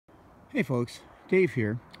Hey folks, Dave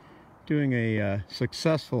here, doing a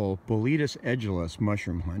successful Boletus Edulis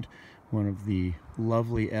mushroom hunt, one of the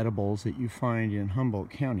lovely edibles that you find in Humboldt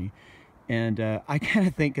County. And I kind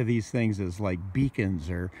of think of these things as like beacons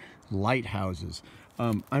or lighthouses.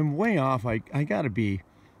 I'm way off, I gotta be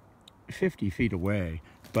 50 feet away,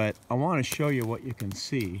 but I want to show you what you can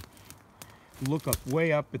see. Look up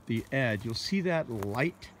way up at the edge, you'll see that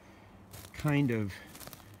light kind of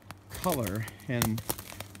color, and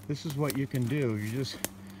this is what you can do. You just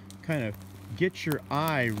kind of get your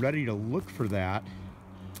eye ready to look for that,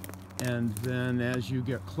 and then as you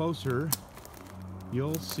get closer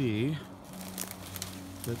you'll see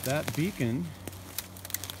that that beacon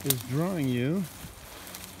is drawing you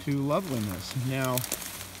to loveliness. Now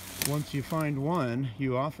once you find one,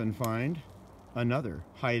 you often find another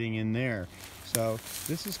hiding in there. So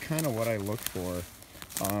this is kind of what I look for.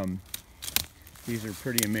 These are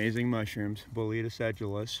pretty amazing mushrooms, Boletus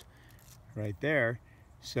edulis, right there.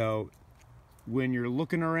 So when you're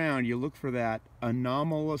looking around, you look for that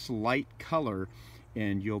anomalous light color,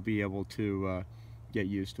 and you'll be able to get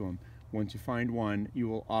used to them. Once you find one, you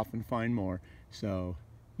will often find more. So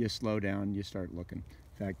you slow down, you start looking.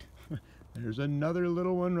 In fact, there's another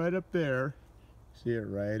little one right up there. See it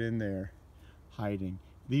right in there, hiding.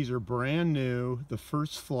 These are brand new, the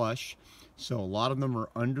first flush, so a lot of them are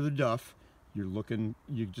under the duff. You're looking,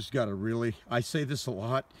 you just gotta really, I say this a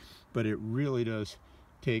lot, but it really does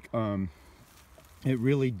take, it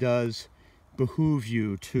really does behoove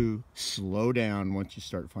you to slow down once you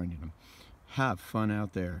start finding them. Have fun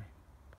out there.